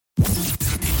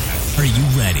Are you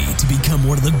ready to become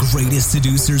one of the greatest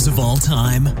seducers of all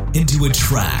time? And to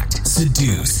attract,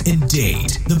 seduce, and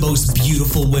date the most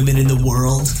beautiful women in the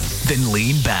world? Then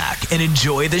lean back and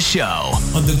enjoy the show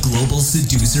on the Global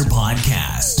Seducer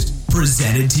Podcast,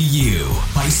 presented to you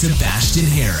by Sebastian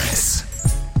Harris.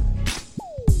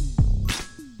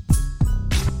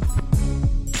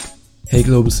 Hey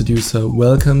Global Seducer,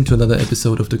 welcome to another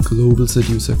episode of the Global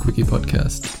Seducer Quickie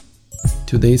Podcast.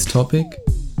 Today's topic: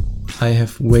 I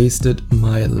have wasted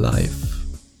my life.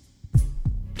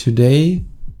 Today,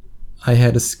 I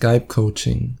had a Skype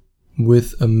coaching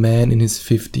with a man in his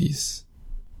 50s.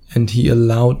 And he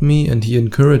allowed me and he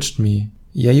encouraged me.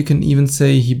 Yeah, you can even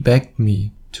say he begged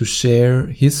me to share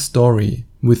his story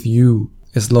with you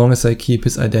as long as I keep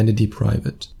his identity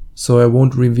private. So I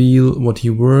won't reveal what he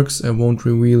works, I won't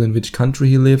reveal in which country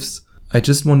he lives. I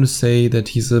just want to say that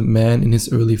he's a man in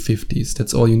his early 50s.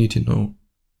 That's all you need to know.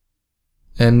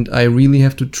 And I really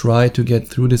have to try to get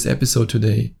through this episode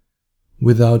today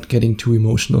without getting too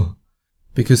emotional,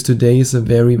 because today is a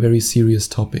very, very serious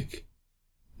topic.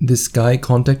 This guy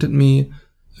contacted me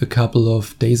a couple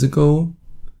of days ago.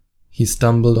 He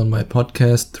stumbled on my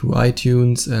podcast through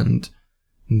iTunes, and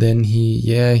then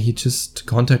he just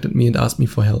contacted me and asked me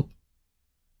for help.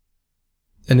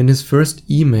 And in his first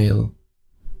email,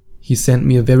 he sent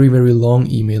me a very, very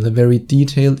long email, a very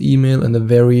detailed email, and a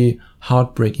very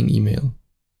heartbreaking email.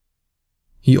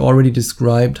 He already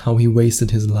described how he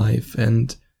wasted his life,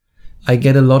 and I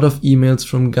get a lot of emails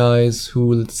from guys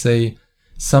who, let's say,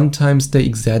 sometimes they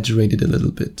exaggerate it a little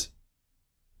bit.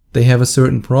 They have a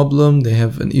certain problem, they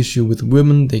have an issue with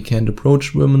women, they can't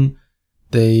approach women,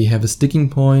 they have a sticking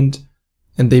point,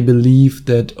 and they believe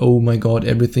that, oh my god,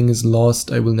 everything is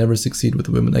lost, I will never succeed with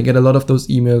women. I get a lot of those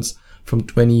emails from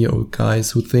 20-year-old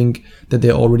guys who think that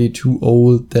they're already too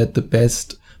old, that the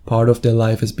best part of their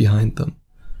life is behind them.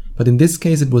 But in this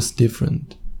case, it was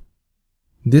different.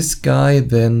 This guy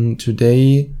then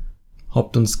today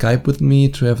hopped on Skype with me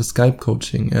to have a Skype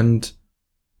coaching, and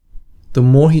the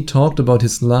more he talked about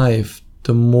his life,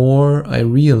 the more I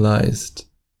realized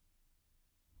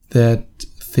that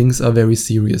things are very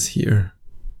serious here.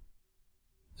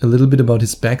 A little bit about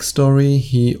his backstory: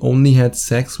 he only had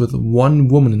sex with one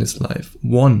woman in his life.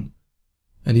 One.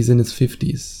 And he's in his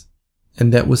 50s.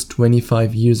 And that was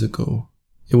 25 years ago.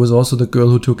 It was also the girl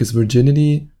who took his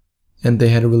virginity, and they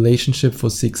had a relationship for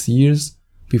 6 years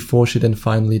before she then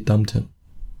finally dumped him.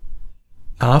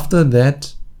 After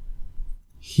that,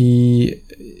 he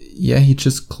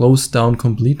just closed down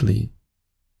completely.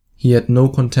 He had no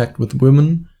contact with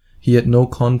women. He had no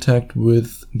contact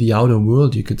with the outer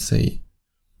world, you could say.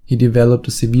 He developed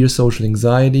a severe social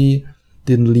anxiety,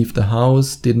 didn't leave the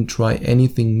house, didn't try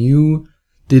anything new,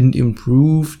 didn't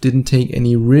improve, didn't take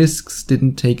any risks,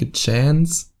 didn't take a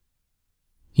chance.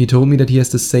 He told me that he has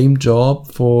the same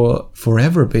job for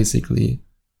forever, basically.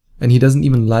 And he doesn't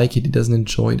even like it, he doesn't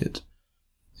enjoy it.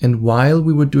 And while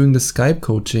we were doing the Skype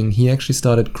coaching, he actually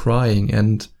started crying,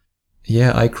 and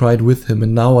I cried with him,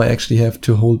 and now I actually have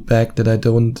to hold back that I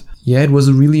don't. It was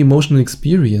a really emotional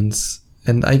experience.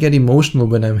 And I get emotional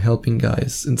when I'm helping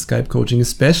guys in Skype coaching,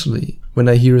 especially when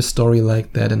I hear a story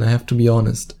like that, and I have to be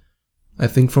honest. I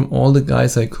think from all the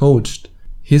guys I coached,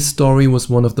 his story was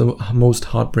one of the most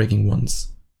heartbreaking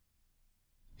ones.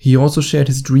 He also shared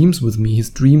his dreams with me, his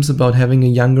dreams about having a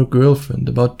younger girlfriend,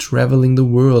 about traveling the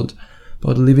world,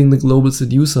 about living the global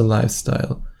seducer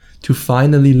lifestyle, to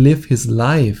finally live his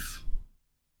life.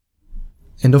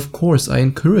 And of course, I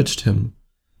encouraged him.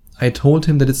 I told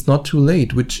him that it's not too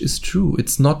late, which is true,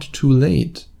 it's not too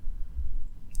late.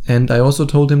 And I also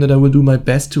told him that I will do my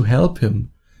best to help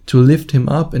him, to lift him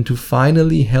up, and to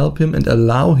finally help him and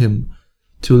allow him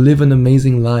to live an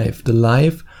amazing life, the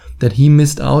life that he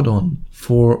missed out on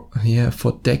for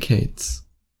decades.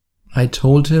 I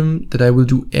told him that I will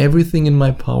do everything in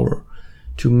my power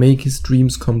to make his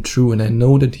dreams come true, and I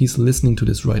know that he's listening to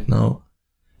this right now,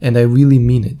 and I really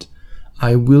mean it.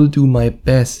 I will do my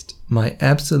best, my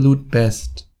absolute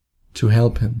best, to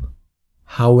help him.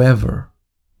 However,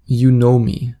 you know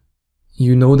me.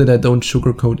 You know that I don't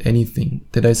sugarcoat anything,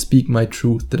 that I speak my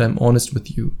truth, that I'm honest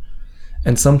with you.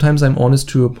 And sometimes I'm honest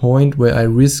to a point where I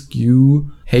risk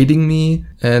you hating me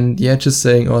and just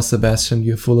saying, oh Sebastian,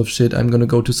 you're full of shit, I'm gonna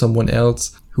go to someone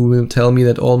else who will tell me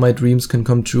that all my dreams can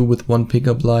come true with one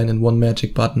pickup line and one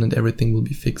magic button and everything will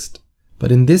be fixed.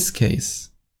 But in this case,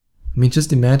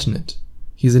 just imagine it.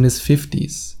 He's in his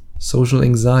 50s, social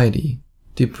anxiety,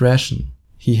 depression.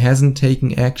 He hasn't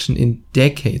taken action in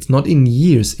decades, not in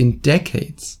years, in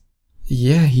decades.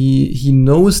 He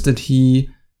knows that he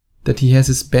that he has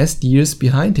his best years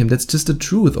behind him. That's just the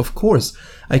truth. Of course,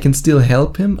 I can still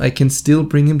help him. I can still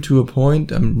bring him to a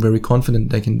point, I'm very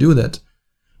confident I can do that,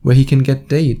 where he can get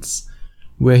dates,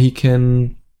 where he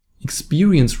can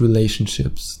experience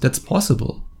relationships. That's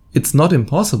possible. It's not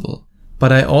impossible.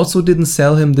 But I also didn't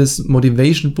sell him this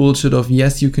motivation bullshit of,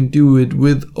 yes, you can do it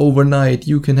with overnight,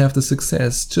 you can have the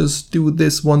success, just do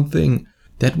this one thing.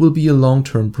 That will be a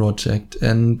long-term project,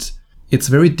 and it's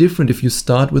very different if you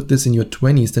start with this in your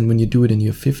 20s than when you do it in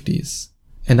your 50s.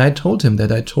 And I told him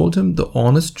that. I told him the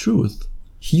honest truth.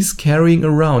 He's carrying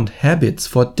around habits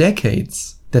for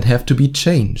decades that have to be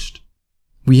changed.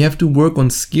 We have to work on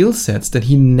skill sets that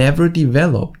he never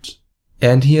developed.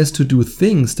 And he has to do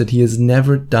things that he has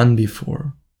never done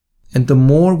before. And the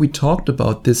more we talked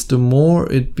about this, the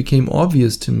more it became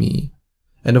obvious to me,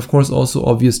 and of course also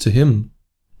obvious to him,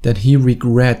 that he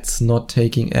regrets not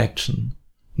taking action.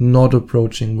 Not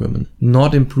approaching women,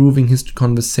 not improving his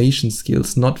conversation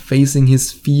skills, not facing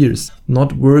his fears,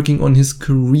 not working on his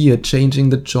career, changing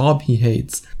the job he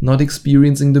hates, not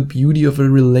experiencing the beauty of a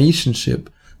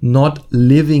relationship, not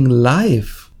living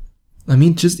life. I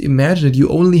mean, just imagine it, you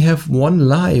only have one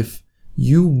life.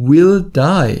 You will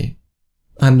die.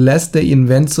 Unless they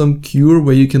invent some cure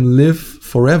where you can live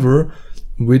forever,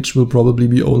 which will probably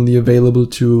be only available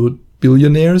to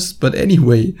billionaires, but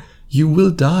anyway, you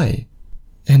will die.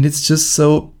 And it's just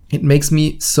so, it makes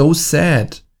me so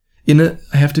sad. I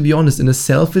have to be honest, in a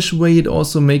selfish way, it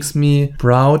also makes me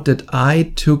proud that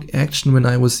I took action when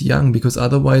I was young, because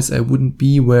otherwise I wouldn't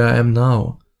be where I am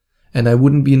now. And I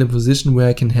wouldn't be in a position where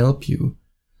I can help you.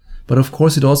 But of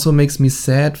course, it also makes me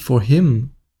sad for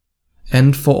him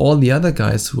and for all the other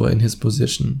guys who are in his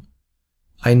position.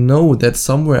 I know that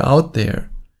somewhere out there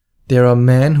are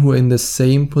men who are in the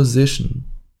same position,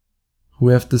 who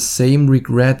have the same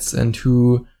regrets and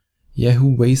who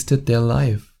wasted their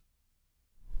life.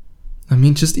 I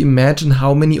mean, just imagine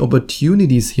how many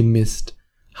opportunities he missed,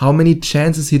 how many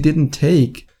chances he didn't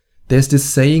take. There's this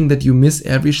saying that you miss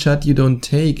every shot you don't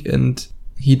take, and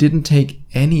he didn't take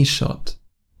any shot.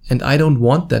 And I don't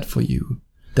want that for you.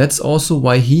 That's also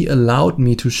why he allowed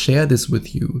me to share this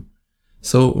with you.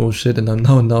 So, oh shit, and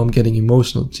now I'm getting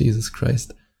emotional, Jesus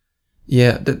Christ.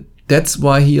 Yeah, that's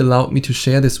why he allowed me to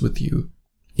share this with you.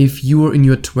 If you are in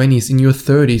your 20s, in your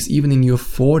 30s, even in your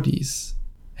 40s,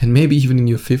 and maybe even in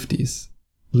your 50s,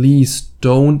 please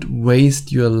don't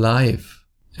waste your life.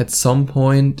 At some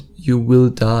point, you will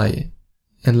die.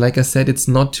 And like I said, it's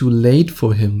not too late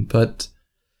for him, but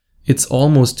it's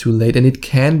almost too late, and it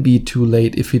can be too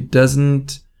late if he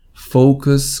doesn't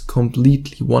focus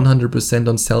completely 100%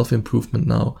 on self-improvement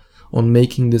now, on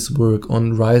making this work,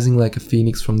 on rising like a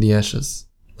phoenix from the ashes.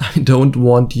 I don't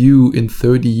want you in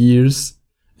 30 years,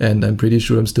 and I'm pretty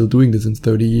sure I'm still doing this in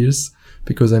 30 years,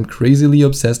 because I'm crazily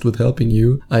obsessed with helping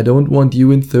you. I don't want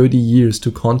you in 30 years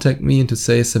to contact me and to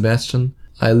say, Sebastian,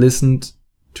 I listened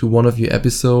to one of your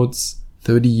episodes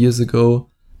 30 years ago,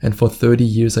 and for 30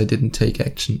 years I didn't take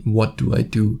action. What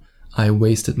do? I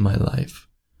wasted my life.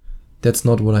 That's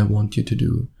not what I want you to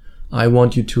do. I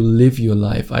want you to live your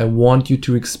life. I want you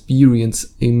to experience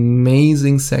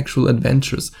amazing sexual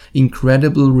adventures,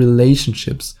 incredible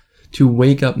relationships, to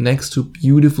wake up next to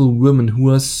beautiful women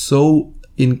who are so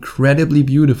incredibly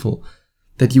beautiful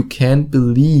that you can't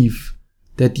believe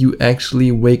that you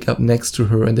actually wake up next to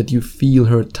her and that you feel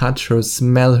her, touch her,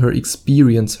 smell her,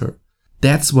 experience her.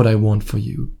 That's what I want for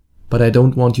you. But I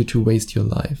don't want you to waste your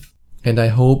life. And I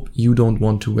hope you don't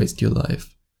want to waste your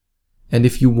life. And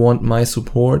if you want my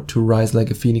support to rise like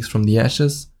a phoenix from the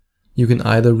ashes, you can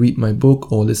either read my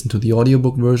book or listen to the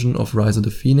audiobook version of Rise of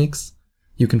the Phoenix.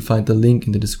 You can find the link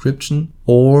in the description,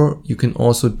 or you can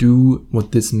also do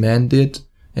what this man did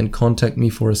and contact me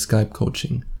for a Skype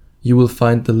coaching. You will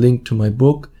find the link to my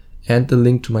book and the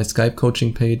link to my Skype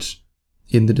coaching page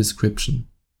in the description.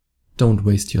 Don't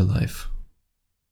waste your life.